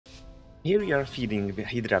Here we are feeding the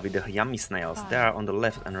Hydra with the yummy snails. They are on the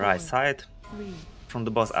left and right side from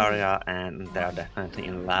the boss area, and they are definitely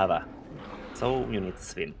in lava. So you need to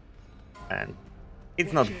swim. And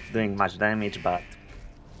it's not doing much damage, but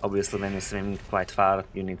obviously when you swim quite far,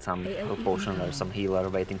 you need some health potion or some healer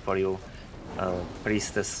waiting for you.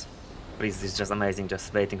 Priest is just amazing,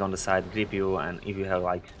 just waiting on the side, grip you, and if you have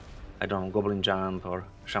like, I don't know, goblin jump or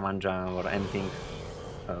shaman jump or anything,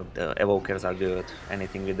 the evokers are good.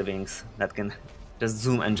 Anything with the wings that can just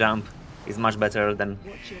zoom and jump is much better than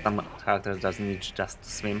some characters just need just to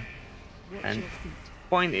swim. And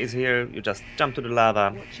point is here, you just jump to the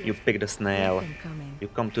lava, you pick the snail, you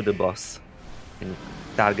come to the boss, and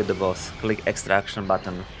target the boss, click extraction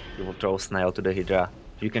button, you will throw snail to the Hydra.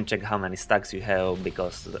 You can check how many stacks you have,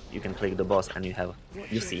 because you can click the boss and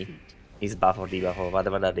you see his buff or debuff or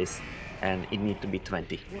whatever that is, and it needs to be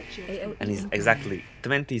 20. And it's exactly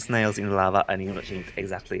 20 snails in lava, and you need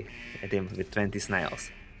exactly hit him with 20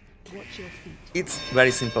 snails. It's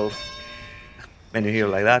very simple when you hear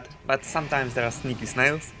like that, but sometimes there are sneaky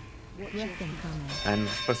snails. And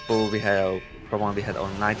first pool we have problem we had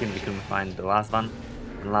on 19, we couldn't find the last one.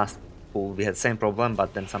 And last pool we had same problem,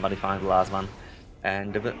 but then somebody found the last one.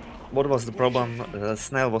 And what was the problem? The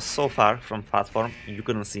snail was so far from platform, you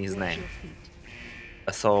couldn't see his name.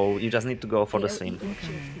 So you just need to go for the swim.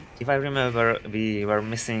 If I remember, we were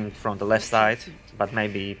missing from the left side, but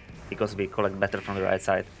maybe because we collect better from the right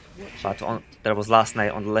side. But there was last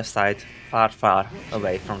snail on the left side, far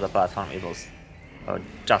away from the platform. It was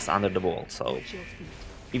just under the wall. So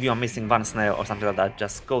if you are missing one snail or something like that,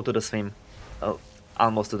 just go to the swim,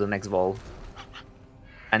 almost to the next wall,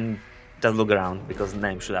 and just look around, because the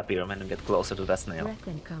name should appear when you get closer to that snail.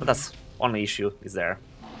 But that's only issue is there.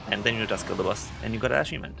 And then you just kill the boss and you got an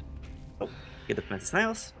achievement. So get the 20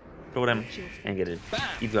 snails, throw them, and get it.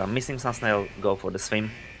 If you are missing some snail, go for the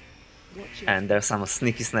swim. And there's some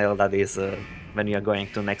sneaky snail that is when you are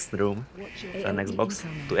going to next room, the next box,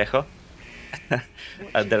 to Echo.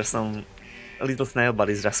 There's some little snail, but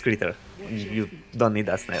it's just critter. You don't need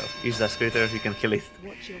that snail. It's just critter, you can kill it.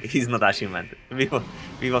 He's not achievement.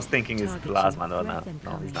 We was thinking it's the last one, or not.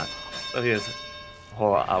 No, it's not. So here's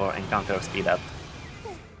whole our encounter speed up.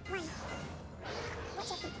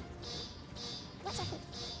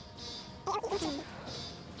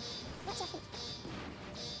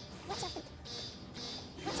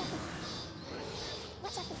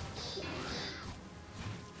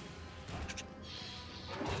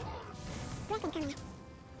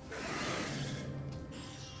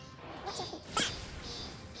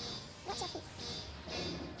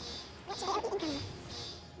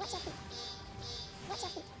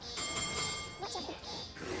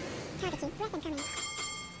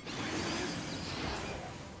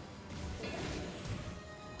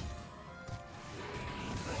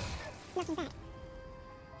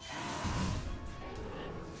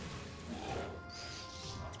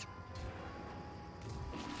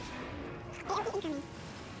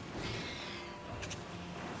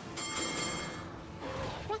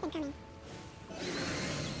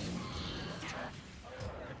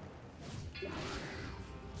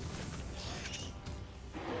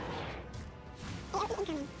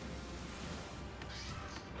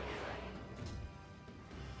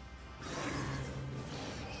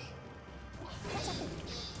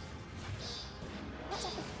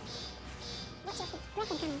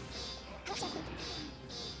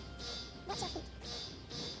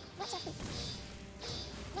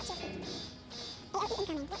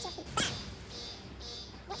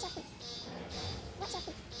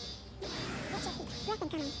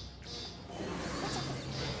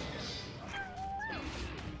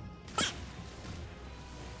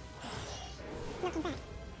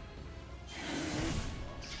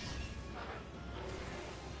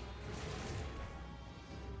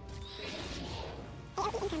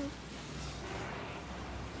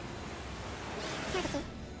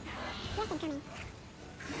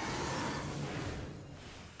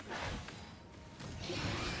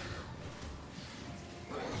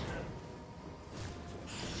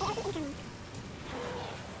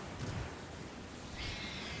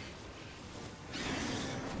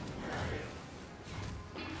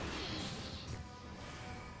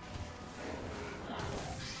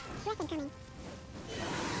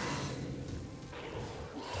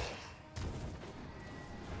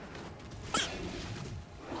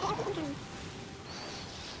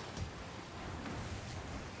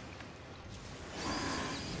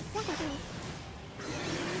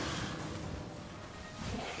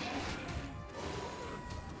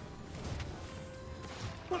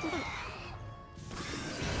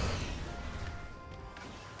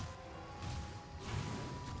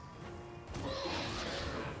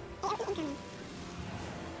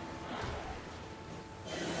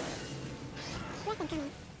 ARP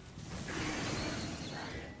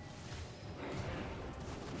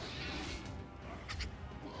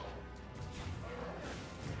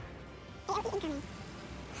incoming.